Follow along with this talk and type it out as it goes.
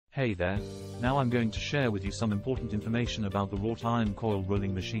Hey there, now I'm going to share with you some important information about the wrought iron coil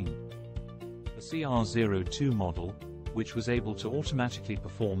rolling machine. The CR02 model, which was able to automatically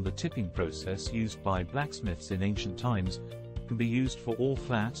perform the tipping process used by blacksmiths in ancient times, can be used for all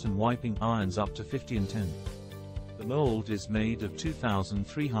flat and wiping irons up to 50 and 10. The mold is made of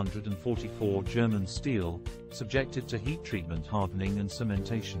 2344 German steel, subjected to heat treatment, hardening and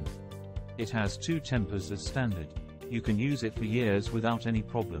cementation. It has 2 tempers as standard. You can use it for years without any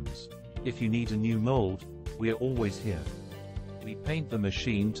problems. If you need a new mold, we are always here. We paint the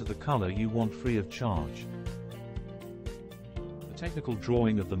machine to the color you want free of charge. The technical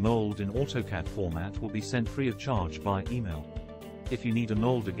drawing of the mold in AutoCAD format will be sent free of charge by email. If you need a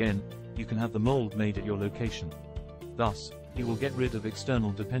mold again, you can have the mold made at your location. Thus, you will get rid of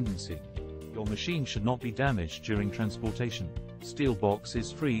external dependency. Your machine should not be damaged during transportation. Steel box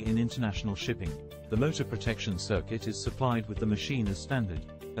is free in international shipping. The motor protection circuit is supplied with the machine as standard.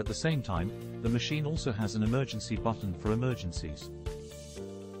 At the same time, the machine also has an emergency button for emergencies.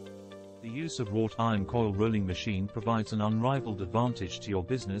 The use of wrought iron coil rolling machine provides an unrivaled advantage to your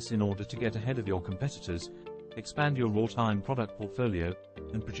business in order to get ahead of your competitors, expand your wrought iron product portfolio,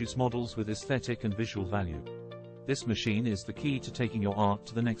 and produce models with aesthetic and visual value. This machine is the key to taking your art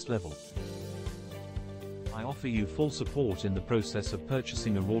to the next level. I offer you full support in the process of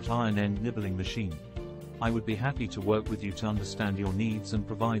purchasing a wrought iron end nibbling machine. I would be happy to work with you to understand your needs and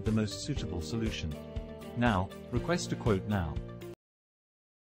provide the most suitable solution. Now, request a quote now.